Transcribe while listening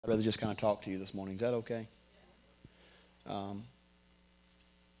rather just kind of talk to you this morning. Is that okay?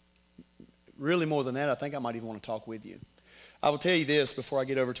 Really more than that, I think I might even want to talk with you. I will tell you this before I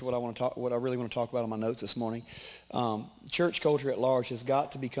get over to what I really want to talk about on my notes this morning. Church culture at large has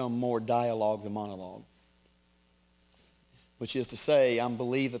got to become more dialogue than monologue. Which is to say, I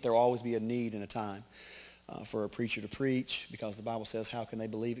believe that there will always be a need and a time for a preacher to preach, because the Bible says, how can they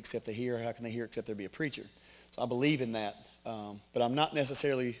believe except they hear? How can they hear except there be a preacher? So I believe in that. But I'm not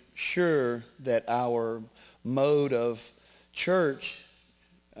necessarily sure that our mode of church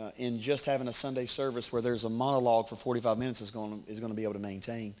in just having a Sunday service where there's a monologue for 45 minutes is going to be able to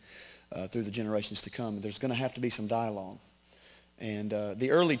maintain through the generations to come. There's going to have to be some dialogue. And the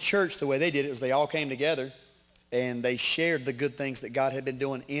early church, the way they did it was they all came together and they shared the good things that God had been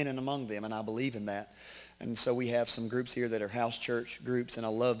doing in and among them, and I believe in that. And so we have some groups here that are house church groups, and I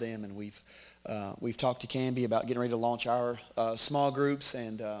love them. And we've talked to Canby about getting ready to launch our small groups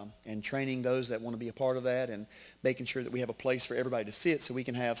and training those that want to be a part of that, and making sure that we have a place for everybody to fit, so we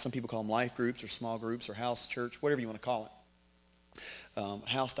can have, some people call them life groups or small groups or house church, whatever you want to call it,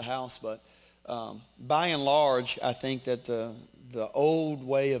 house to house. But by and large, I think that the old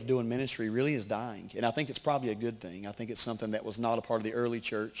way of doing ministry really is dying. And I think it's probably a good thing. I think it's something that was not a part of the early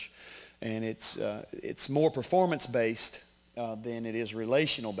church. And it's more performance-based than it is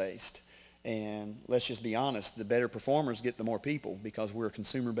relational-based. And let's just be honest, the better performers get the more people, because we're a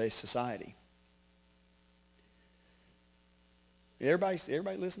consumer-based society.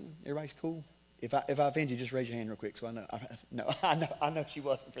 Everybody listening? Everybody's cool? If I offend you, just raise your hand real quick so I know. I know she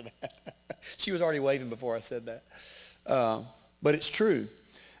wasn't for that. She was already waving before I said that. But it's true.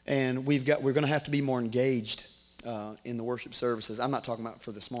 And we're going to have to be more engaged in the worship services. I'm not talking about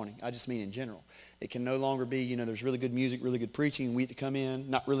for this morning. I just mean in general. It can no longer be, there's really good music, really good preaching, and we have to come in,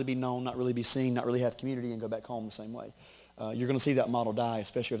 not really be known, not really be seen, not really have community, and go back home the same way. You're going to see that model die,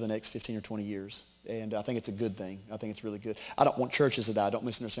 especially over the next 15 or 20 years. And I think it's a good thing. I think it's really good. I don't want churches to die. Don't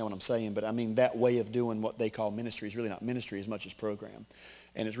misunderstand what I'm saying. But I mean, that way of doing what they call ministry is really not ministry as much as program.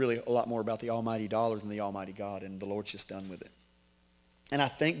 And it's really a lot more about the almighty dollar than the almighty God. And the Lord's just done with it. And I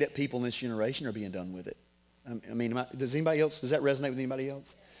think that people in this generation are being done with it. I mean, does that resonate with anybody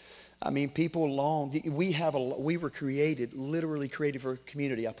else? I mean, people we were literally created for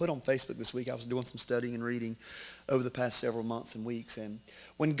community. I put on Facebook this week, I was doing some studying and reading over the past several months and weeks. And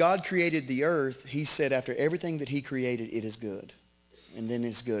when God created the earth, he said after everything that he created, it is good. And then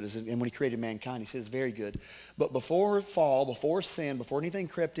it's good. And when he created mankind, he says very good. But before fall, before sin, before anything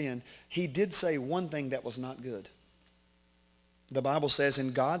crept in, he did say one thing that was not good. The Bible says,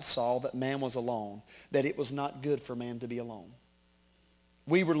 and God saw that man was alone, that it was not good for man to be alone.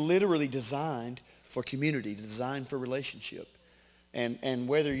 We were literally designed for community, designed for relationship. And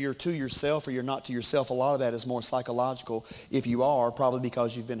whether you're to yourself or you're not to yourself, a lot of that is more psychological. If you are, probably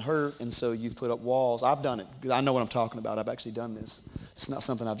because you've been hurt, and so you've put up walls. I've done it. I know what I'm talking about. I've actually done this. It's not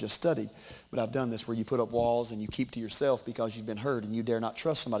something I've just studied, but I've done this where you put up walls and you keep to yourself because you've been hurt, and you dare not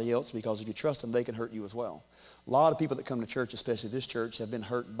trust somebody else, because if you trust them, they can hurt you as well. A lot of people that come to church, especially this church, have been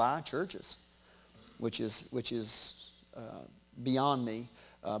hurt by churches, which is beyond me,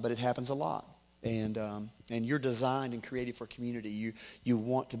 but it happens a lot. And you're designed and created for community. You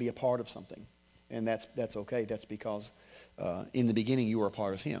want to be a part of something, and that's okay. That's because in the beginning you were a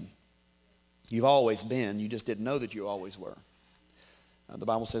part of him. You've always been. You just didn't know that you always were. The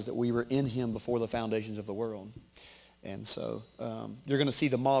Bible says that we were in him before the foundations of the world. And so you're going to see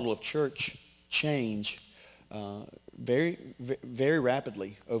the model of church change very, very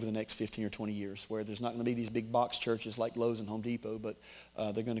rapidly over the next 15 or 20 years, where there's not going to be these big box churches like Lowe's and Home Depot, but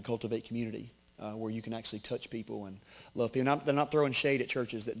they're going to cultivate community where you can actually touch people and love people. They're not throwing shade at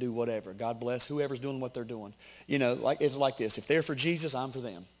churches that do whatever. God bless whoever's doing what they're doing. It's like this. If they're for Jesus, I'm for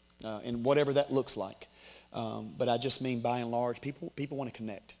them, and whatever that looks like. But I just mean by and large, people want to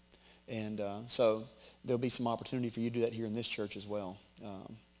connect. And so there'll be some opportunity for you to do that here in this church as well.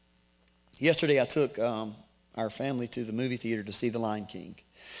 Yesterday I took our family to the movie theater to see The Lion King.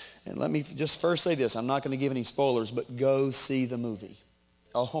 And let me just first say this. I'm not going to give any spoilers, but go see the movie.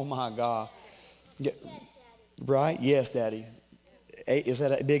 Oh, my God. Yeah, right? Yes, Daddy. Is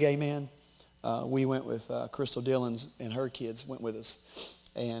that a big amen? We went with Crystal Dillons, and her kids went with us.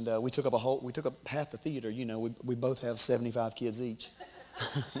 And we took up half the theater. We both have 75 kids each.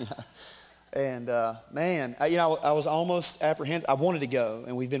 And man, I was almost apprehensive. I wanted to go,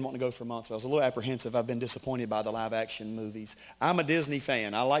 and we've been wanting to go for months, but I was a little apprehensive. I've been disappointed by the live action movies. I'm a Disney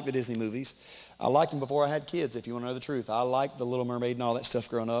fan. I like the Disney movies. I liked them before I had kids, if you want to know the truth. I liked The Little Mermaid and all that stuff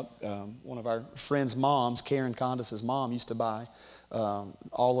growing up. One of our friends' moms, Karen Condis' mom, used to buy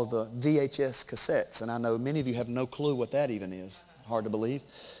all of the VHS cassettes, and I know many of you have no clue what that even is. Hard to believe.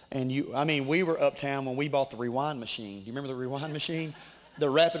 And we were uptown when we bought the rewind machine. Do you remember the rewind machine? The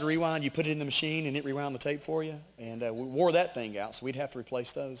rapid rewind, you put it in the machine and it rewound the tape for you. And we wore that thing out, so we'd have to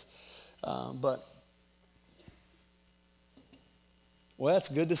replace those. Well, that's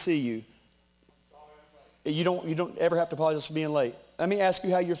good to see you. You don't ever have to apologize for being late. Let me ask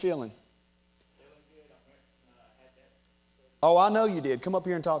you how you're feeling. Oh, I know you did. Come up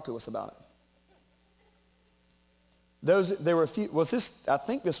here and talk to us about it. There were a few. I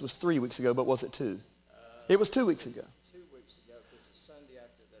think this was 3 weeks ago, but was it 2? It was 2 weeks ago. 2 weeks ago, because the Sunday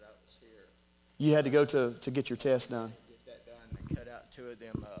after that I was here. You had to go to get your test done. Get that done. They cut out 2 of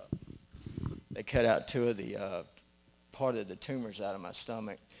them. They cut out 2 of the part of the tumors out of my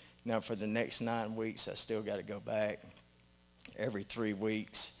stomach. Now for the next 9 weeks, I still got to go back every 3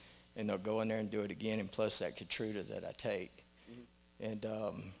 weeks, and they'll go in there and do it again, and plus that Keytruda that I take. And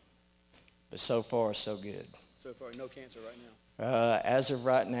but so far so good. So far, no cancer right now. As of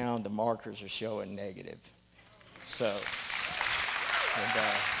right now, the markers are showing negative. So,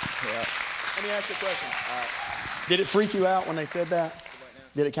 yeah. Let me ask you a question. Did it freak you out when they said that?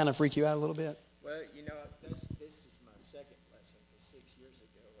 Did it kind of freak you out a little bit? Well, this is my second blessing. 6 years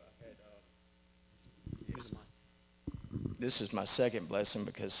ago, I had. This is my second blessing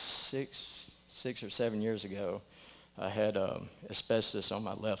because six or 7 years ago, I had asbestos on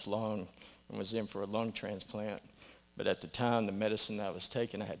my left lung and was in for a lung transplant. But at the time, the medicine that I was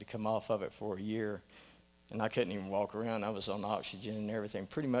taking, I had to come off of it for a year. And I couldn't even walk around. I was on oxygen and everything,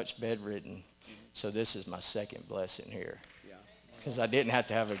 pretty much bedridden. So this is my second blessing here. Because I didn't have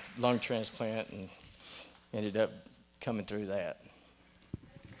to have a lung transplant and ended up coming through that.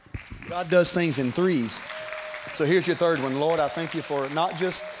 God does things in threes. So here's your third one. Lord, I thank you for not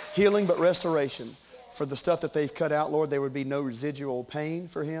just healing, but restoration. For the stuff that they've cut out, Lord, there would be no residual pain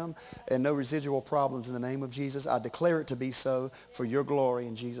for him and no residual problems in the name of Jesus. I declare it to be so for your glory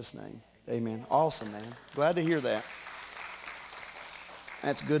in Jesus' name. Amen. Awesome, man. Glad to hear that.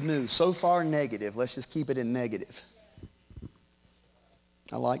 That's good news. So far negative. Let's just keep it in negative.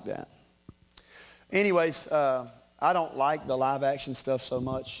 I like that. Anyways, I don't like the live action stuff so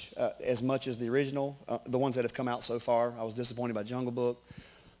much as the original, the ones that have come out so far. I was disappointed by Jungle Book.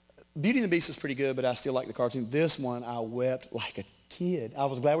 Beauty and the Beast is pretty good, but I still like the cartoon. This one, I wept like a kid. I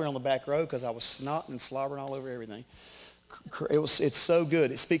was glad we were on the back row because I was snotting and slobbering all over everything. It's so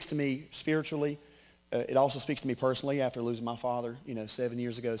good. It speaks to me spiritually. It also speaks to me personally after losing my father, 7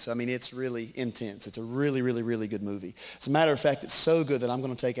 years ago. So, it's really intense. It's a really, really, really good movie. As a matter of fact, it's so good that I'm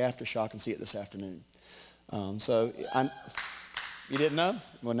going to take Aftershock and see it this afternoon. You didn't know?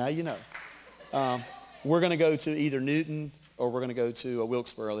 Well, now you know. We're going to go to either Newton or we're going to go to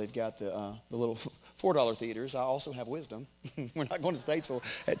Wilkesboro. They've got the little $4 theaters. I also have Wisdom. We're not going to Statesville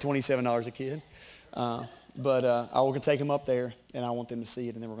at $27 a kid. But I will take them up there, and I want them to see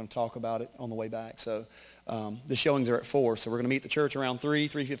it, and then we're going to talk about it on the way back. So the showings are at 4, so we're going to meet at the church around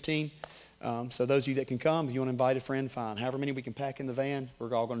 3:15. So those of you that can come, if you want to invite a friend, fine. However many we can pack in the van,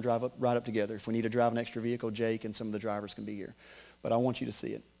 we're all going to drive right up together. If we need to drive an extra vehicle, Jake and some of the drivers can be here. But I want you to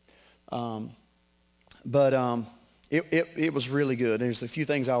see it. It was really good. There's a few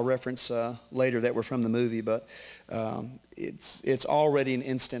things I'll reference later that were from the movie, but it's already an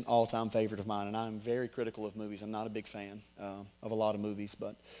instant all-time favorite of mine, and I'm very critical of movies. I'm not a big fan of a lot of movies,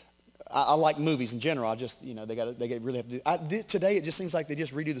 but I like movies in general. I just, they really have to do. Today, it just seems like they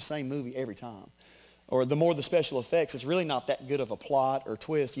just redo the same movie every time. Or the more the special effects, it's really not that good of a plot or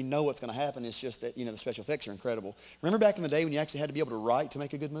twist. You know what's going to happen. It's just that, the special effects are incredible. Remember back in the day when you actually had to be able to write to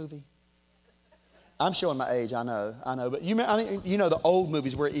make a good movie? I'm showing my age, I know. But the old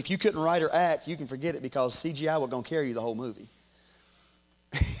movies where if you couldn't write or act, you can forget it because CGI was going to carry you the whole movie.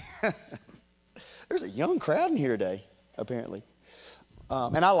 There's a young crowd in here today, apparently.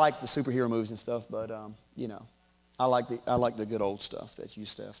 And I like the superhero movies and stuff, but I like the good old stuff that you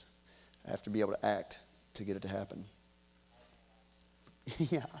used to have to be able to act to get it to happen.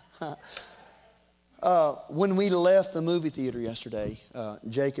 Yeah. When we left the movie theater yesterday,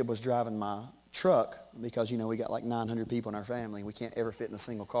 Jacob was driving my truck because, we got like 900 people in our family. We can't ever fit in a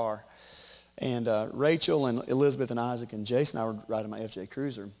single car. And Rachel and Elizabeth and Isaac and Jason and I were riding my FJ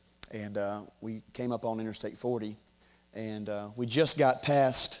Cruiser. And we came up on Interstate 40. And we just got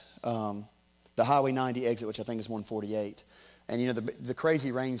past the Highway 90 exit, which I think is 148. And, the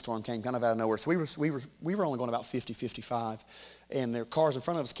crazy rainstorm came kind of out of nowhere. So we were only going about 50, 55. And their cars in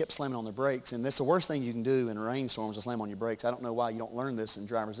front of us kept slamming on their brakes. And that's the worst thing you can do in rainstorms is slam on your brakes. I don't know why you don't learn this in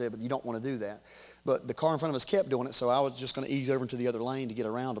driver's ed, but you don't want to do that. But the car in front of us kept doing it, so I was just going to ease over into the other lane to get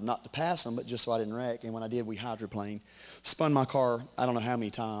around them, not to pass them, but just so I didn't wreck. And when I did, we hydroplaned, spun my car I don't know how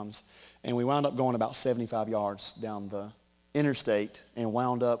many times, and we wound up going about 75 yards down the interstate and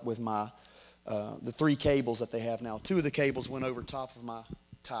wound up with the 3 cables that they have now. 2 of the cables went over top of my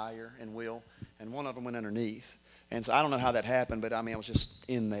tire and wheel, and one of them went underneath. And so I don't know how that happened, but I was just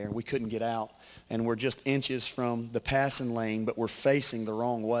in there. We couldn't get out, and we're just inches from the passing lane, but we're facing the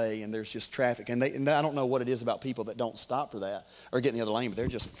wrong way, and there's just traffic. And I don't know what it is about people that don't stop for that or get in the other lane, but they're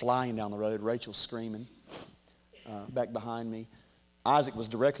just flying down the road. Rachel's screaming back behind me. Isaac was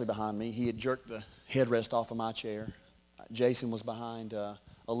directly behind me. He had jerked the headrest off of my chair. Jason was behind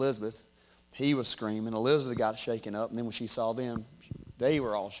Elizabeth. He was screaming. Elizabeth got shaken up, and then when she saw them, they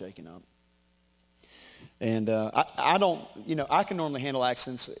were all shaken up. And I don't, I can normally handle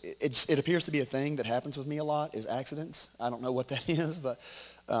accidents. It appears to be a thing that happens with me a lot is accidents. I don't know what that is, but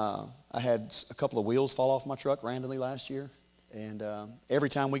I had a couple of wheels fall off my truck randomly last year. And every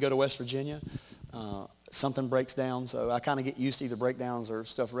time we go to West Virginia, something breaks down. So I kind of get used to either breakdowns or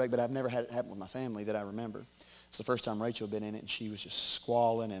stuff wrecked, but I've never had it happen with my family that I remember. It's the first time Rachel had been in it, and she was just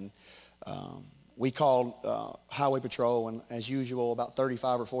squalling. And we called Highway Patrol, and as usual, about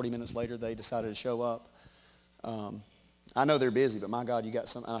 35 or 40 minutes later, they decided to show up. I know they're busy, but my God, you got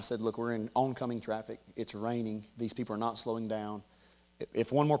some. And I said, look, we're in oncoming traffic. It's raining. These people are not slowing down.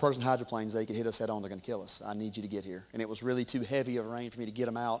 If one more person hydroplanes, they could hit us head on. They're going to kill us. I need you to get here. And it was really too heavy of rain for me to get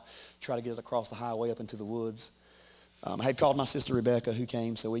them out, try to get us across the highway up into the woods. I had called my sister Rebecca, who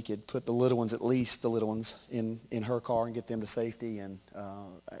came, so we could put the little ones, at least the little ones, in her car and get them to safety. And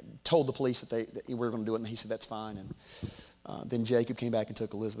I told the police that we were going to do it, and he said, that's fine. And then Jacob came back and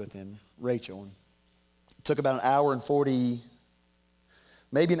took Elizabeth and Rachel. And it took about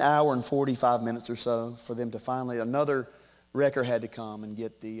maybe an hour and 45 minutes or so for them to finally, another wrecker had to come and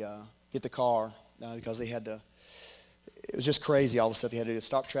get the car because they had to, it was just crazy, all the stuff they had to do to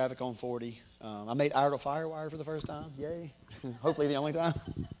stop traffic on 40. I made Iredell Firewire for the first time. Yay. Hopefully the only time.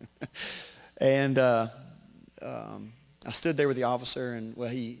 And I stood there with the officer, and, well,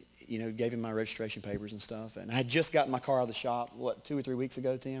 he gave him my registration papers and stuff. And I had just gotten my car out of the shop, 2 or 3 weeks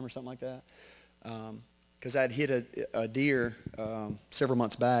ago, Tim, or something like that. Because I'd hit a deer several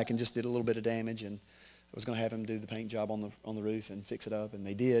months back and just did a little bit of damage, and I was going to have him do the paint job on the roof and fix it up, and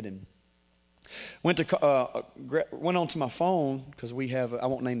they did. And went onto my phone because we have, I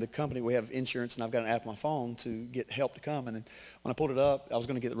won't name the company, we have insurance, and I've got an app on my phone to get help to come. And when I pulled it up, I was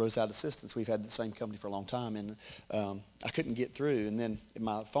going to get the roadside assistance. We've had the same company for a long time, and I couldn't get through. And then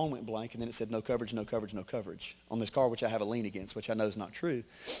my phone went blank, and then it said no coverage, no coverage, no coverage on this car, which I have a lien against, which I know is not true.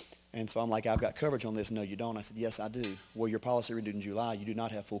 And so I'm like, I've got coverage on this. No, you don't. I said, yes, I do. Well, your policy renewed in July. You do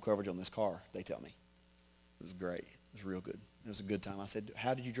not have full coverage on this car, they tell me. It was great. It was real good. It was a good time. I said,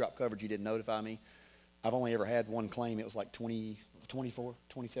 how did you drop coverage? You didn't notify me. I've only ever had one claim. It was like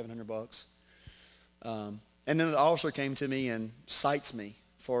 $2,700. And then the officer came to me and cites me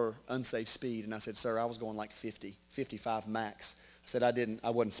for unsafe speed. And I said, sir, I was going like 50, 55 max. I said, I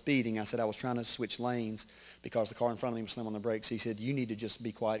wasn't speeding. I said, I was trying to switch lanes because the car in front of me was slamming on the brakes. He said, you need to just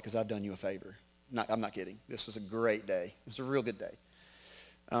be quiet because I've done you a favor. I'm not kidding. This was a great day. It was a real good day.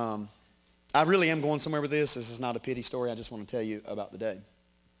 I really am going somewhere with this. This is not a pity story. I just want to tell you about the day.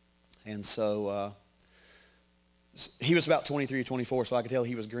 And so he was about 23 or 24, so I could tell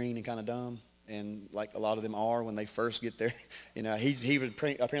he was green and kind of dumb. And like a lot of them are when they first get there. He was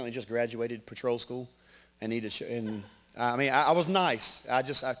apparently just graduated patrol school and I was nice.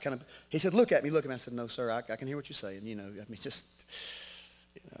 He said, look at me. I said, no, sir, I can hear what you're saying.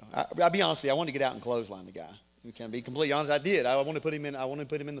 I'll be honest with you. I wanted to get out and clothesline the guy. You can be completely honest. I did. I want to put him in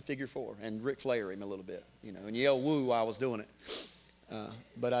the figure 4 and Ric Flair him a little bit, and yell woo while I was doing it.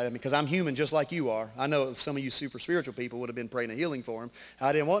 Because I'm human just like you are. I know some of you super spiritual people would have been praying a healing for him.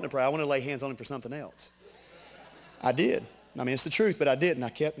 I didn't want to pray. I wanted to lay hands on him for something else. I did. It's the truth, but I didn't. I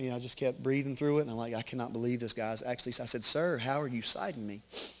just kept breathing through it, and I'm like, I cannot believe this guy's actually. I said, sir, how are you citing me?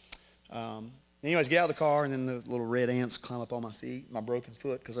 Anyways, get out of the car, and then the little red ants climb up on my feet, my broken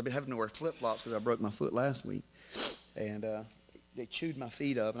foot, because I've been having to wear flip-flops because I broke my foot last week. And they chewed my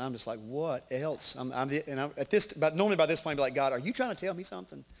feet up, and I'm just like, what else? Normally by this point, I'd be like, God, are you trying to tell me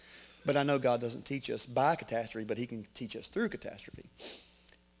something? But I know God doesn't teach us by catastrophe, but he can teach us through catastrophe.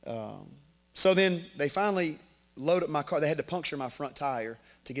 So then they finally load up my car. They had to puncture my front tire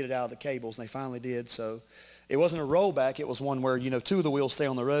to get it out of the cables, and they finally did. So it wasn't a rollback. It was one where, 2 of the wheels stay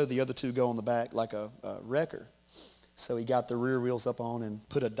on the road, the other 2 go on the back like a wrecker. So he got the rear wheels up on and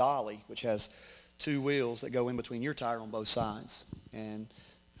put a dolly, which has 2 wheels that go in between your tire on both sides. And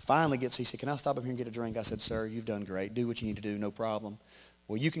finally he said, can I stop up here and get a drink? I said, sir, you've done great. Do what you need to do, no problem.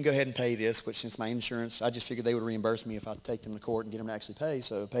 Well, you can go ahead and pay this, which since my insurance, I just figured they would reimburse me if I take them to court and get them to actually pay.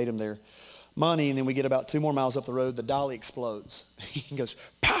 So I paid them their money, and then we get about 2 more miles up the road, the dolly explodes. He goes,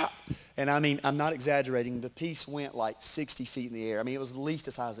 pop! And I mean, I'm not exaggerating. The piece went like 60 feet in the air. I mean, it was at least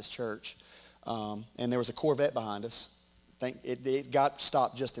as high as this church. And there was a Corvette behind us. It got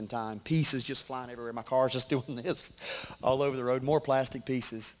stopped just in time. Pieces just flying everywhere. My car's just doing this all over the road. More plastic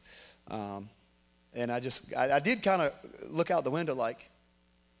pieces. And I did kind of look out the window like,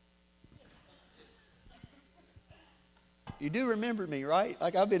 you do remember me, right?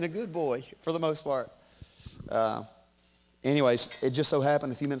 Like, I've been a good boy for the most part. Anyways, it just so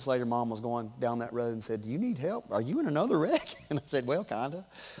happened a few minutes later, Mom was going down that road and said, do you need help? Are you in another wreck? And I said, well, kind of.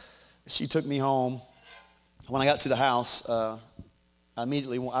 She took me home. When I got to the house, I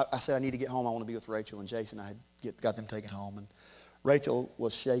said, I need to get home. I want to be with Rachel and Jason. I had got them taken home. And Rachel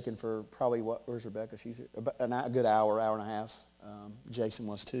was shaking for probably, where's Rebecca? She's here, about a good hour and a half. Jason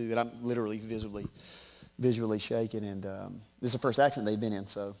was too. And I'm literally visually shaking. And this is the first accident they'd been in.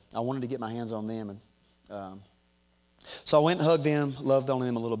 So I wanted to get my hands on them. And so I went and hugged them, loved on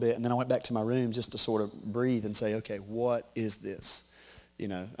them a little bit. And then I went back to my room just to sort of breathe and say, okay, what is this? You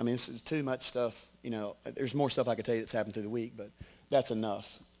know, I mean, this is too much stuff. You know, there's more stuff I could tell you that's happened through the week, but that's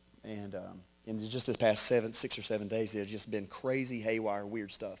enough. And just this past 6 or 7 days, there's just been crazy, haywire,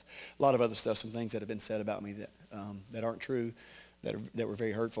 weird stuff. A lot of other stuff, some things that have been said about me that aren't true, that were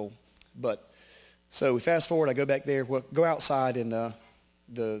very hurtful. But so we fast forward. I go back there, go outside, and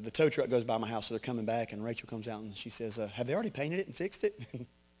the tow truck goes by my house, so they're coming back, and Rachel comes out and she says, have they already painted it and fixed it?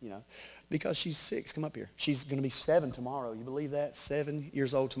 You know, because she's 6. Come up here. She's going to be 7 tomorrow. You believe that? 7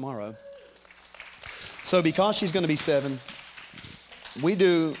 years old tomorrow. So because she's going to be 7, we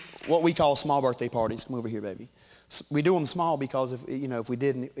do what we call small birthday parties. Come over here, baby. We do them small because if we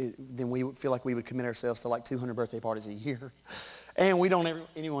didn't, then we would feel like we would commit ourselves to like 200 birthday parties a year. And we don't ever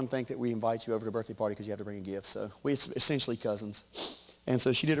anyone think that we invite you over to a birthday party because you have to bring a gift. So we're essentially cousins. And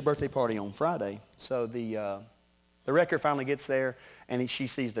so she did a birthday party on Friday. So the wrecker finally gets there, and she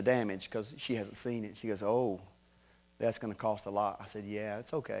sees the damage because she hasn't seen it. She goes, oh, that's going to cost a lot. I said, yeah,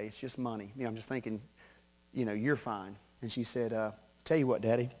 it's okay. It's just money. I'm just thinking, you're fine. And she said, tell you what,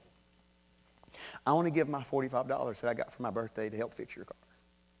 Daddy, I want to give my $45 that I got for my birthday to help fix your car.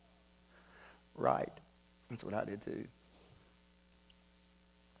 Right. That's what I did too.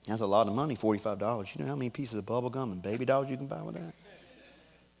 That's a lot of money, $45. You know how many pieces of bubble gum and baby dolls you can buy with that?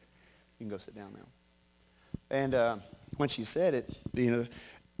 You can go sit down now. And when she said it,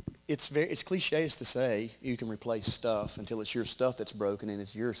 it's cliche to say you can replace stuff until it's your stuff that's broken and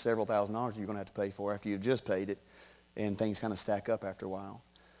it's your several $1,000s you're going to have to pay for after you've just paid it, and things kind of stack up after a while.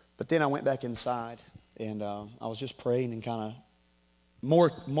 But then I went back inside, and I was just praying and kind of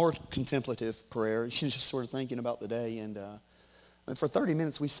more contemplative prayer. She was just sort of thinking about the day, and for 30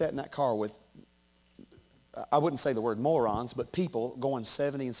 minutes we sat in that car with, I wouldn't say the word morons, but people going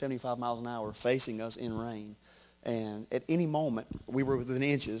 70 and 75 miles an hour facing us in rain. And at any moment, we were within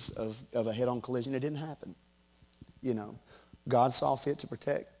inches of a head-on collision. It didn't happen. God saw fit to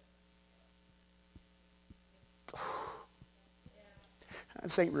protect.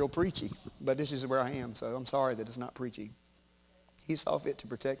 This ain't real preachy, but this is where I am, so I'm sorry that it's not preachy. He saw fit to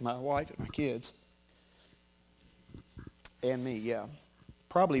protect my wife and my kids. And me, yeah.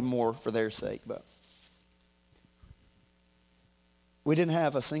 Probably more for their sake, but we didn't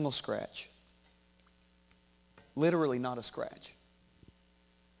have a single scratch. Literally not a scratch.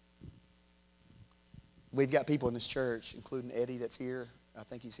 We've got people in this church, including Eddie that's here. I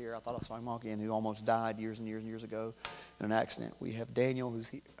think he's here. I thought I saw him walk in, who almost died years and years and years ago in an accident. We have Daniel, who's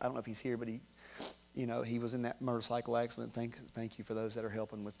here. I don't know if he's here, but he was in that motorcycle accident. Thank you for those that are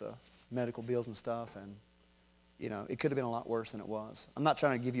helping with the medical bills and stuff. And it could have been a lot worse than it was. I'm not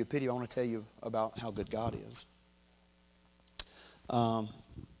trying to give you a pity. I want to tell you about how good God is.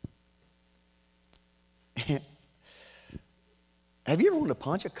 Have you ever wanted to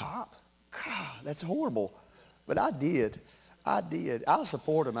punch a cop? God, that's horrible. But I did. I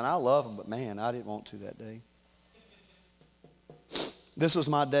support him and I love him, but man, I didn't want to that day. This was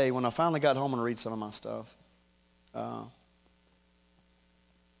my day when I finally got home and read some of my stuff.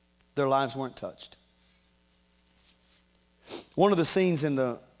 Their lives weren't touched. One of the scenes in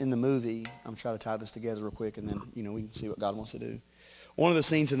the movie, I'm trying to tie this together real quick, and then we can see what God wants to do. One of the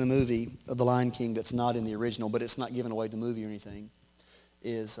scenes in the movie of The Lion King that's not in the original, but it's not giving away the movie or anything,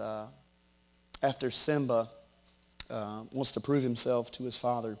 is after Simba wants to prove himself to his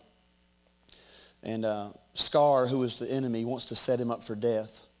father, and Scar, who is the enemy, wants to set him up for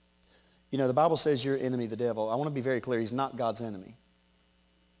death. The Bible says your enemy, the devil. I want to be very clear. He's not God's enemy.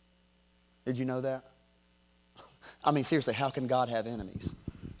 Did you know that? I mean, seriously, how can God have enemies?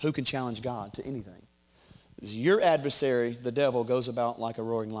 Who can challenge God to anything? Your adversary, the devil, goes about like a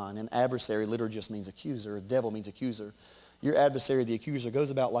roaring lion. And adversary literally just means accuser. The devil means accuser. Your adversary, the accuser, goes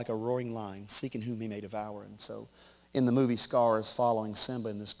about like a roaring lion, seeking whom he may devour. And so in the movie, Scar is following Simba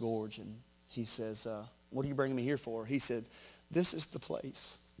in this gorge, and he says, what are you bringing me here for? He said, this is the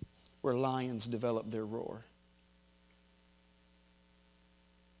place where lions develop their roar.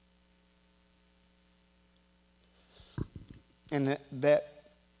 And that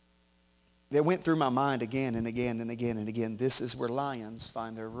went through my mind again and again and again and again. This is where lions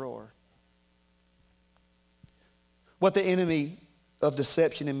find their roar. What the enemy of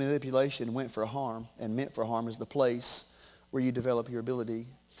deception and manipulation went for harm and meant for harm is the place where you develop your ability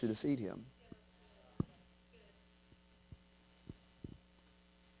to defeat him.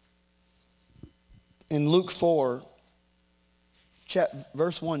 In Luke 4,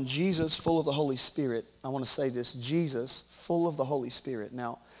 verse 1, Jesus full of the Holy Spirit. I want to say this, Jesus full of the Holy Spirit.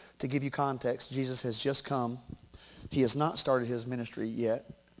 Now, to give you context, Jesus has just come. He has not started his ministry yet,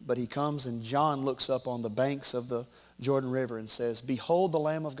 but he comes and John looks up on the banks of the Jordan River and says, behold the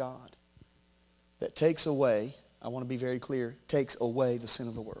Lamb of God that takes away, I want to be very clear, takes away the sin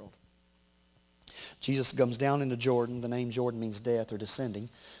of the world. Jesus comes down into Jordan. The name Jordan means death or descending.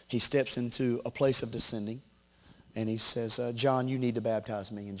 He steps into a place of descending. And he says, John, you need to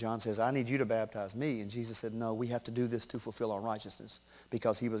baptize me. And John says, I need you to baptize me. And Jesus said, no, we have to do this to fulfill our righteousness.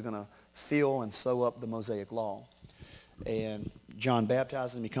 Because he was going to fill and sew up the Mosaic law. And John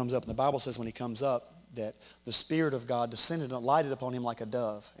baptizes him. He comes up. And the Bible says when he comes up that the Spirit of God descended and lighted upon him like a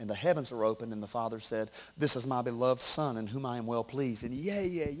dove. And the heavens were opened. And the Father said, this is my beloved Son in whom I am well pleased. And yay,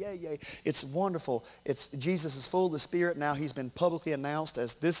 yay, yay, yay. It's wonderful. Jesus is full of the Spirit. Now he's been publicly announced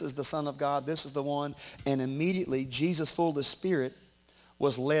as this is the Son of God. This is the one. And immediately Jesus full of the Spirit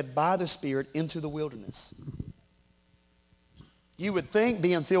was led by the Spirit into the wilderness. You would think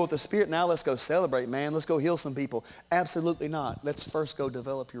being filled with the Spirit, now let's go celebrate, man. Let's go heal some people. Absolutely not. Let's first go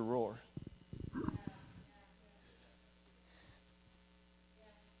develop your roar.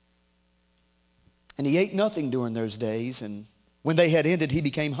 And he ate nothing during those days, and when they had ended, he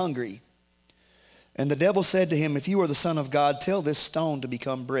became hungry. And the devil said to him, if you are the Son of God, tell this stone to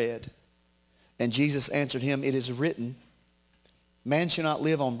become bread. And Jesus answered him, it is written, man shall not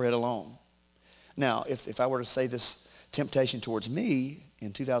live on bread alone. Now, if I were to say this temptation towards me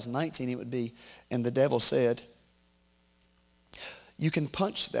in 2019, it would be, and the devil said, you can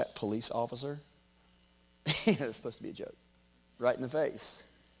punch that police officer. It's supposed to be a joke. Right in the face.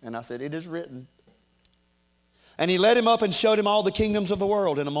 And I said, it is written. And he led him up and showed him all the kingdoms of the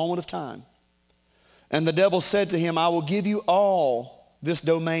world in a moment of time. And the devil said to him, I will give you all this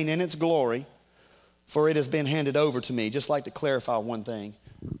domain and its glory, for it has been handed over to me. Just like to clarify one thing,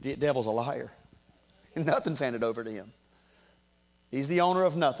 the devil's a liar. Nothing's handed over to him. He's the owner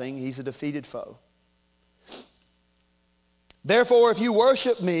of nothing. He's a defeated foe. Therefore, if you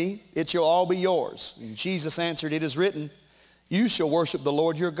worship me, it shall all be yours. And Jesus answered, it is written, you shall worship the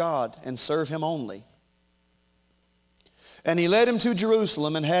Lord your God and serve him only. And he led him to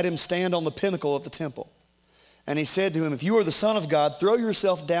Jerusalem and had him stand on the pinnacle of the temple. And he said to him, if you are the Son of God, throw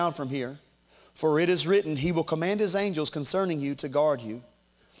yourself down from here. For it is written, he will command his angels concerning you to guard you.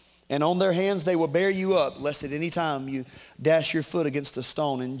 And on their hands they will bear you up, lest at any time you dash your foot against a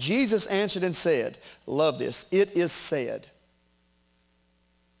stone. And Jesus answered and said, love this, it is said.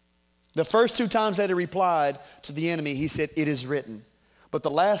 The first two times that he replied to the enemy, he said, it is written. But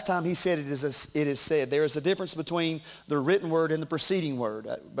the last time he said it is said. There is a difference between the written word and the preceding word.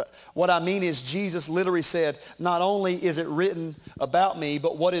 But what I mean is Jesus literally said, not only is it written about me,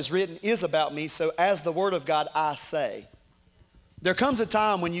 but what is written is about me. So as the word of God, I say. There comes a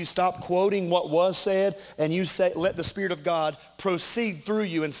time when you stop quoting what was said and you say, let the Spirit of God proceed through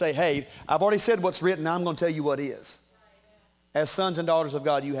you and say, hey, I've already said what's written. Now I'm going to tell you what is. As sons and daughters of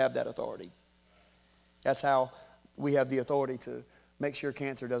God, you have that authority. That's how we have the authority to make sure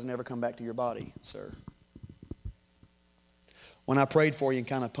cancer doesn't ever come back to your body, sir. When I prayed for you and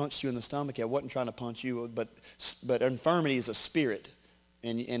kind of punched you in the stomach, I wasn't trying to punch you, but infirmity is a spirit,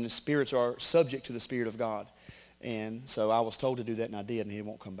 and the spirits are subject to the Spirit of God. And so I was told to do that, and I did, and he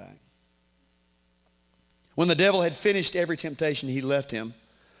won't come back. When the devil had finished every temptation, he left him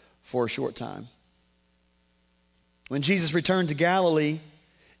for a short time. When Jesus returned to Galilee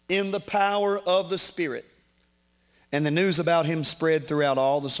in the power of the Spirit, and the news about him spread throughout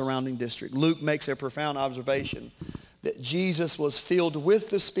all the surrounding district. Luke makes a profound observation that Jesus was filled with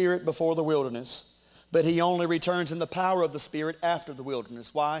the Spirit before the wilderness, but he only returns in the power of the Spirit after the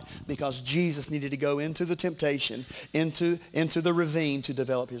wilderness. Why? Because Jesus needed to go into the temptation, into the ravine to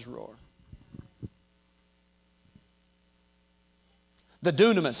develop his roar. The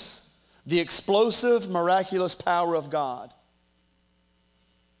dunamis, the explosive, miraculous power of God.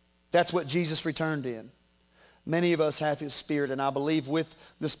 That's what Jesus returned in. Many of us have his Spirit, and I believe with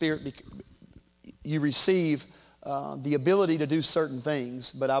the Spirit you receive the ability to do certain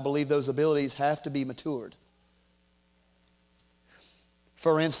things, but I believe those abilities have to be matured.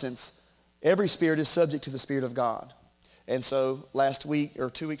 For instance, every spirit is subject to the Spirit of God. And so last week or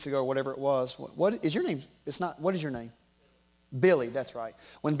 2 weeks ago or whatever it was, what is your name? What is your name? Billy, that's right.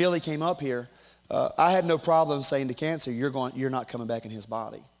 When Billy came up here, I had no problem saying to cancer, you're not coming back in his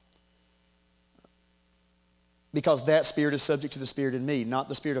body. Because that spirit is subject to the Spirit in me, not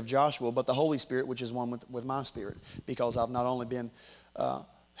the spirit of Joshua, but the Holy Spirit, which is one with my spirit. Because I've not only been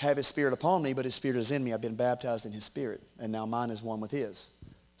have his Spirit upon me, but his Spirit is in me. I've been baptized in his Spirit, and now mine is one with his.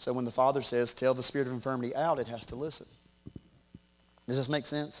 So when the Father says, tell the spirit of infirmity out, it has to listen. Does this make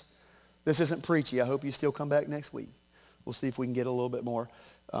sense? This isn't preachy. I hope you still come back next week. We'll see if we can get a little bit more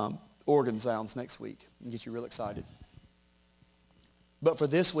organ sounds next week and get you real excited. But for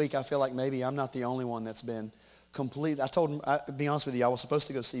this week, I feel like maybe I'm not the only one that's been complete. I told him, to be honest with you, I was supposed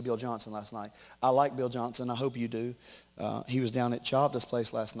to go see Bill Johnson last night. I like Bill Johnson. I hope you do. He was down at Chavda's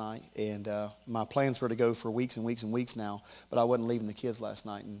place last night, and my plans were to go for weeks and weeks and weeks now, but I wasn't leaving the kids last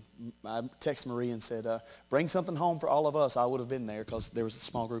night. And I texted Marie and said, bring something home for all of us. I would have been there because there was a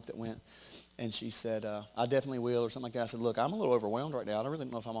small group that went. And she said, I definitely will, or something like that. I said, look, I'm a little overwhelmed right now. I don't really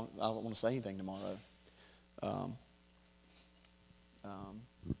know if I want to say anything tomorrow.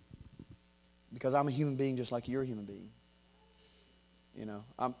 Because I'm a human being just like you're a human being. You know,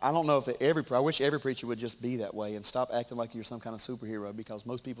 I don't know if I wish every preacher would just be that way and stop acting like you're some kind of superhero, because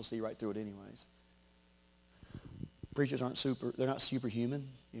most people see right through it anyways. Preachers they're not superhuman.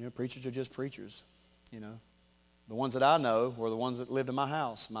 You know, preachers are just preachers, you know. The ones that I know were the ones that lived in my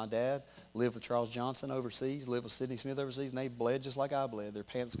house. My dad lived with Charles Johnson overseas, lived with Sidney Smith overseas, and they bled just like I bled. Their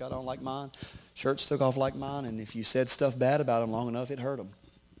pants got on like mine, shirts took off like mine, and if you said stuff bad about them long enough, it hurt them.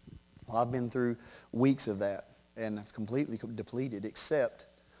 Well, I've been through weeks of that and completely depleted, except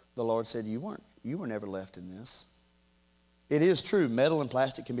the Lord said, you were never left in this. It is true, metal and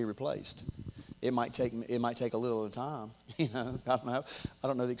plastic can be replaced. It might take a little at a time. You know, I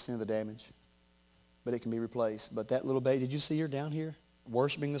don't know the extent of the damage, but it can be replaced. But that little baby, did you see her down here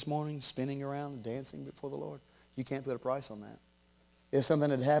worshiping this morning, spinning around, dancing before the Lord? You can't put a price on that. If something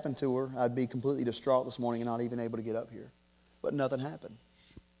had happened to her, I'd be completely distraught this morning and not even able to get up here. But nothing happened.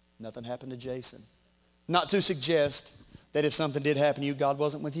 Nothing happened to Jason. Not to suggest that if something did happen to you, God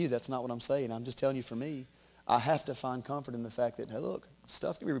wasn't with you. That's not what I'm saying. I'm just telling you, for me, I have to find comfort in the fact that, hey, look,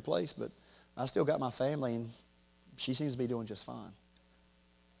 stuff can be replaced, but I still got my family, and she seems to be doing just fine.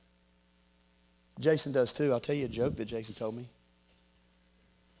 Jason does too. I'll tell you a joke that Jason told me.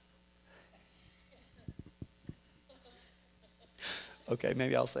 Okay,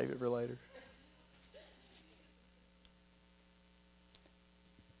 maybe I'll save it for later.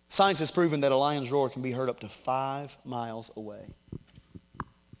 Science has proven that a lion's roar can be heard up to 5 miles away.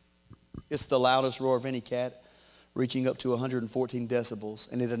 It's the loudest roar of any cat, reaching up to 114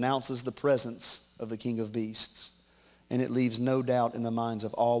 decibels, and it announces the presence of the King of Beasts. And it leaves no doubt in the minds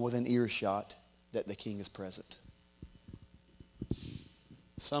of all within earshot that the King is present.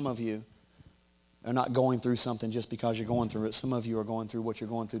 Some of you are not going through something just because you're going through it. Some of you are going through what you're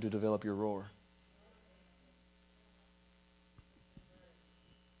going through to develop your roar.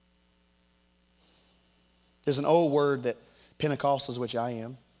 There's an old word that Pentecostals, which I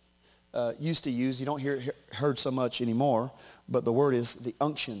am, used to use. You don't heard so much anymore, but the word is the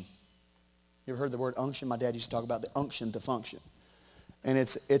unction. You ever heard the word unction? My dad used to talk about the unction to function. And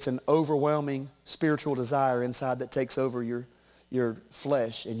it's an overwhelming spiritual desire inside that takes over your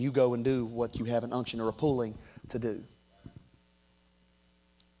flesh, and you go and do what you have an unction or a pulling to do.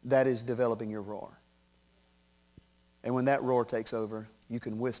 That is developing your roar. And when that roar takes over, you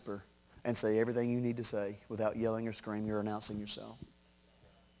can whisper and say everything you need to say without yelling or screaming or announcing yourself.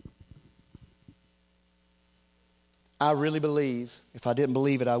 I really believe, if I didn't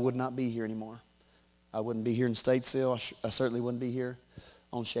believe it, I would not be here anymore. I wouldn't be here in Statesville. I certainly wouldn't be here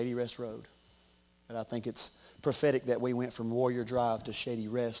on Shady Rest Road. But I think it's prophetic that we went from Warrior Drive to Shady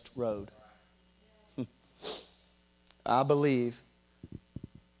Rest Road. I believe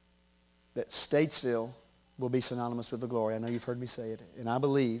that Statesville will be synonymous with the glory. I know you've heard me say it. And I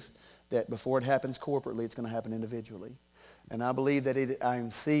believe that before it happens corporately, it's going to happen individually. And I believe that I'm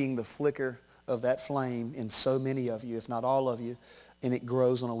seeing the flicker of that flame in so many of you, if not all of you, and it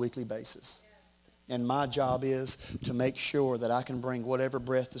grows on a weekly basis. And my job is to make sure that I can bring whatever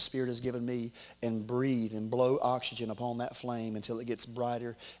breath the Spirit has given me and breathe and blow oxygen upon that flame until it gets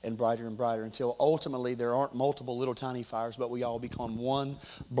brighter and brighter and brighter, until ultimately there aren't multiple little tiny fires, but we all become one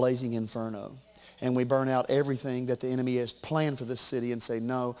blazing inferno. and we burn out everything that the enemy has planned for this city and say,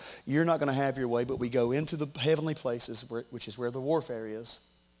 no, you're not going to have your way, but we go into the heavenly places, which is where the warfare is.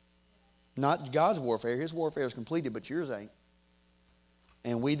 Not God's warfare. His warfare is completed, but yours ain't.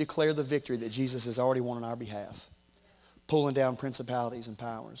 And we declare the victory that Jesus has already won on our behalf, pulling down principalities and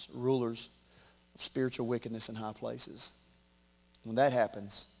powers, rulers of spiritual wickedness in high places. When that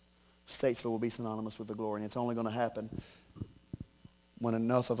happens, Statesville will be synonymous with the glory, and it's only going to happen when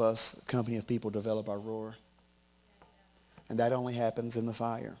enough of us, a company of people, develop our roar. And that only happens in the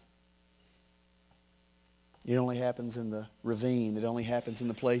fire. It only happens in the ravine. It only happens in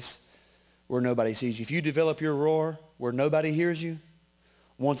the place where nobody sees you. If you develop your roar where nobody hears you,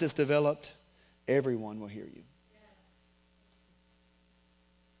 once it's developed, everyone will hear you.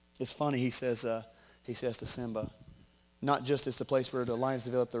 It's funny, he says to Simba, not just it's the place where the lions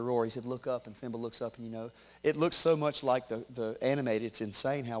develop their roar. He said, look up, and Simba looks up, and you know, it looks so much like the animated. It's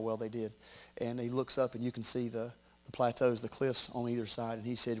insane how well they did. And he looks up, and you can see the plateaus, the cliffs on either side. And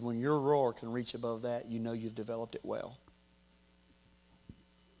he said, when your roar can reach above that, you know you've developed it well.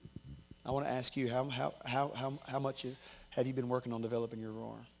 I want to ask you, how much have you been working on developing your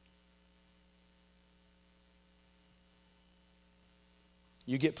roar?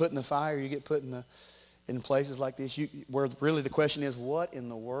 You get put in the fire, you get put in places like this, where really the question is, what in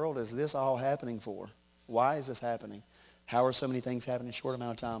the world is this all happening for? Why is this happening? How are so many things happening in a short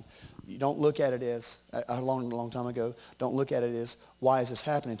amount of time? You don't look at it as, a long time ago, don't look at it as, why is this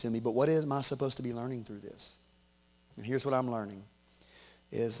happening to me? But what am I supposed to be learning through this? And here's what I'm learning,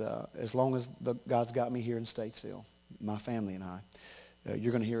 is as long as God's got me here in Statesville, my family and I,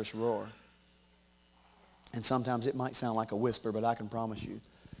 you're going to hear us roar. And sometimes it might sound like a whisper, but I can promise you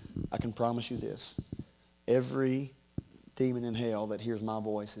this. Every demon in hell that hears my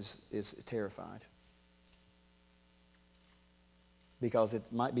voice is terrified. Because it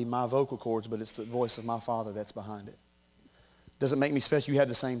might be my vocal cords, but it's the voice of my Father that's behind it. Doesn't make me special. You have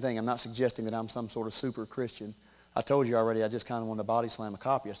the same thing. I'm not suggesting that I'm some sort of super Christian. I told you already, I just kind of wanted to body slam a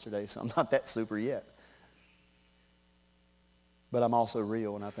cop yesterday, so I'm not that super yet. But I'm also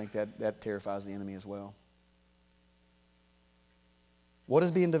real, and I think that terrifies the enemy as well. What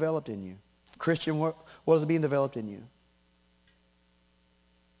is being developed in you? Christian, what is being developed in you?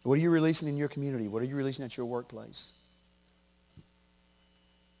 What are you releasing in your community? What are you releasing at your workplace?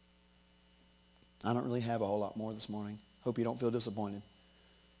 I don't really have a whole lot more this morning. Hope you don't feel disappointed.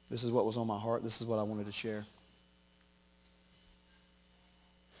 This is what was on my heart. This is what I wanted to share.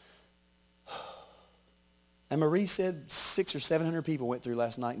 And Marie said 600 or 700 people went through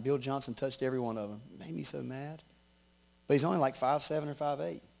last night, and Bill Johnson touched every one of them. It made me so mad. But he's only like 5'7" or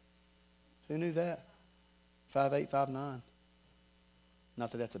 5'8". Who knew that? 5'8", 5'9".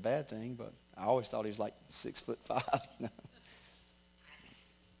 Not that that's a bad thing, but I always thought he was like 6'5". You know?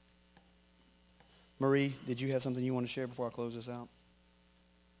 Marie, did you have something you want to share before I close this out?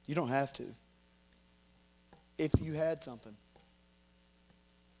 You don't have to. If you had something.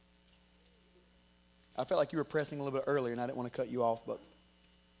 I felt like you were pressing a little bit earlier, and I didn't want to cut you off, but.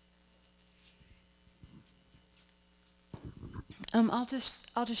 I'll just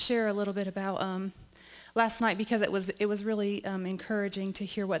share a little bit about last night, because it was really encouraging to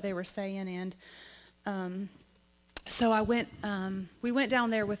hear what they were saying, and so we went down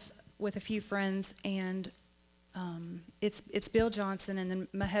there with a few friends, and it's Bill Johnson, and then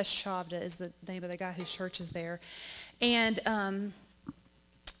Mahesh Chavda is the name of the guy whose church is there, and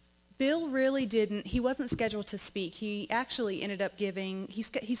Bill really he wasn't scheduled to speak. He actually ended up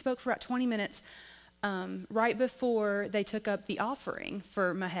he spoke for about 20 minutes. Right before they took up the offering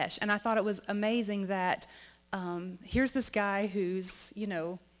for Mahesh. And I thought it was amazing that here's this guy who's,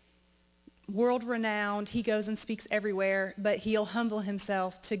 world-renowned. He goes and speaks everywhere, but he'll humble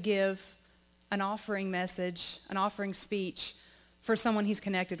himself to give an offering message, an offering speech for someone he's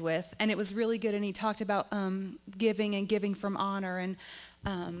connected with. And it was really good, and he talked about giving and giving from honor, and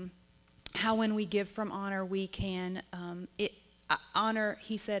how when we give from honor, we can, honor,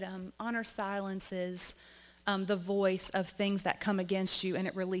 he said, honor silences the voice of things that come against you, and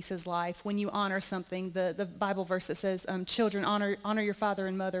it releases life. When you honor something, the Bible verse that says, children, honor your father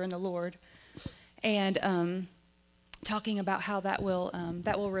and mother in the Lord. And talking about how that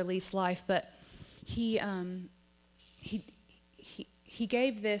will release life. But he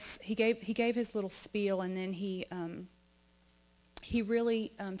gave his little spiel, and then he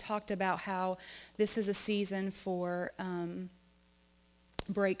really talked about how this is a season for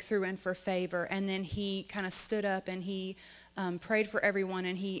breakthrough and for favor. And then he kind of stood up, and he prayed for everyone,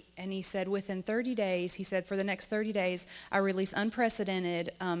 and he said within 30 days, he said for the next 30 days, I release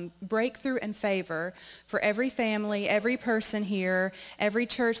unprecedented breakthrough and favor for every family, every person here, every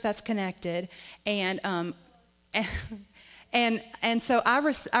church that's connected, and so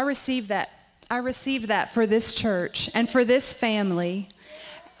I received that. I received that for this church and for this family.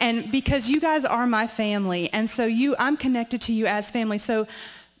 And because you guys are my family, and so I'm connected to you as family. So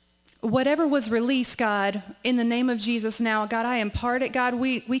whatever was released, God, in the name of Jesus now, God, I impart it, God.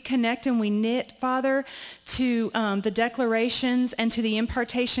 We connect and we knit, Father, to the declarations and to the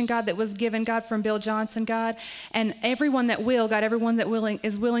impartation, God, that was given, God, from Bill Johnson, God. And everyone that will, God, everyone that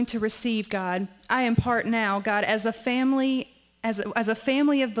is willing to receive, God, I impart now, God, as a family, as a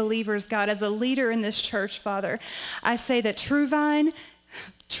family of believers, God, as a leader in this church, Father, I say that True Vine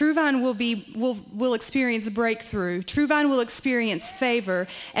will experience breakthrough. True Vine will experience favor.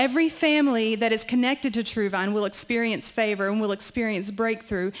 Every family that is connected to True Vine will experience favor and will experience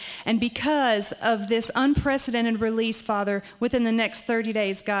breakthrough. And because of this unprecedented release, Father, within the next 30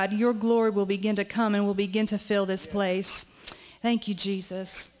 days, God, your glory will begin to come and will begin to fill this place. Thank you,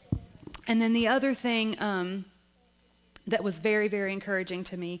 Jesus. And then the other thing that was very, very encouraging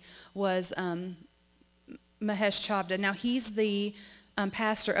to me was Mahesh Chavda. Now, he's the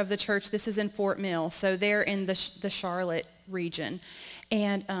pastor of the church. This is in Fort Mill, so they're in the Charlotte region.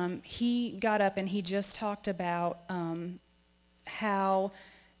 And he got up and he just talked about how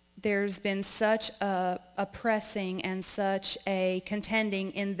there's been such a pressing and such a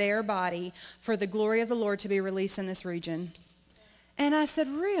contending in their body for the glory of the Lord to be released in this region. And I said,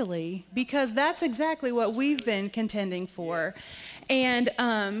 really? Because that's exactly what we've been contending for. And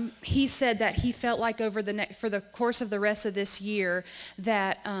he said that he felt like for the course of the rest of this year,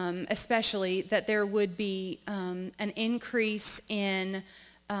 that especially that there would be an increase in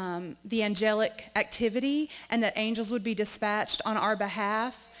the angelic activity, and that angels would be dispatched on our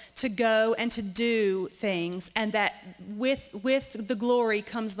behalf to go and to do things, and that with the glory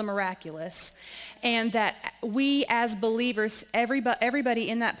comes the miraculous. And that we as believers, everybody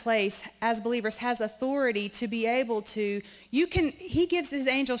in that place as believers has authority to be able to, he gives his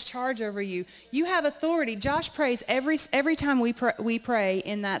angels charge over you. You have authority. Josh prays every time we pray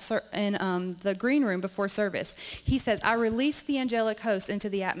in the green room before service. He says, I release the angelic hosts into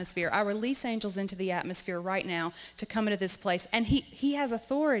the atmosphere. I release angels into the atmosphere right now to come into this place. And he has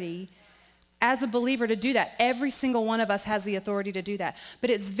authority as a believer to do that. Every single one of us has the authority to do that. But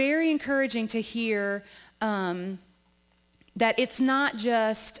it's very encouraging to hear that it's not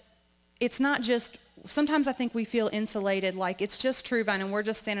just, sometimes I think we feel insulated, like it's just True Vine and we're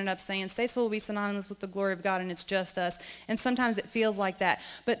just standing up saying, Statesville will be synonymous with the glory of God and it's just us. And sometimes it feels like that.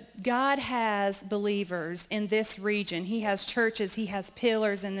 But God has believers in this region. He has churches, he has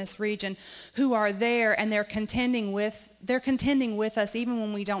pillars in this region who are there, and they're contending with us even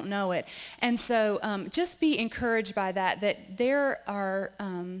when we don't know it. And so just be encouraged by that there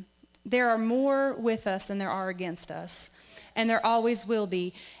are more with us than there are against us. And there always will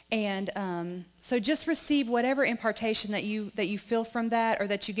be. And so just receive whatever impartation that you feel from that, or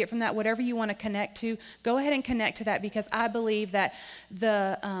that you get from that, whatever you want to connect to. Go ahead and connect to that, because I believe that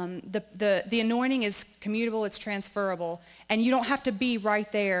the anointing is commutable, it's transferable, and you don't have to be right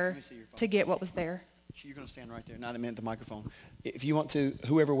there to get what was there. You're going to stand right there, not a minute, the microphone. If you want to,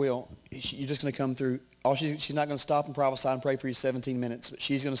 whoever will, you're just going to come through. She's not going to stop and prophesy and pray for you 17 minutes, but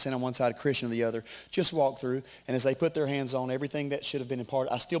she's going to stand on one side, Christian on the other. Just walk through, and as they put their hands on everything that should have been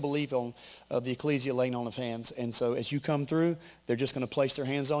imparted, I still believe on the ecclesia laying on of hands. And so as you come through, they're just going to place their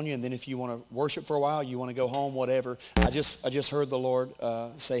hands on you, and then if you want to worship for a while, you want to go home, whatever. I just heard the Lord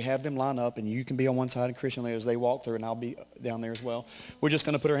say, have them line up, and you can be on one side and Christian there as they walk through, and I'll be down there as well. We're just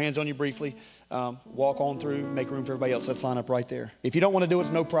going to put our hands on you briefly. Walk on through, make room for everybody else. Let's line up right there. If you don't want to do it,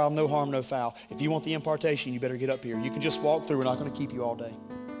 it's no problem, no harm, no foul. If you want the impartation, you better get up here. You can just walk through. We're not going to keep you all day.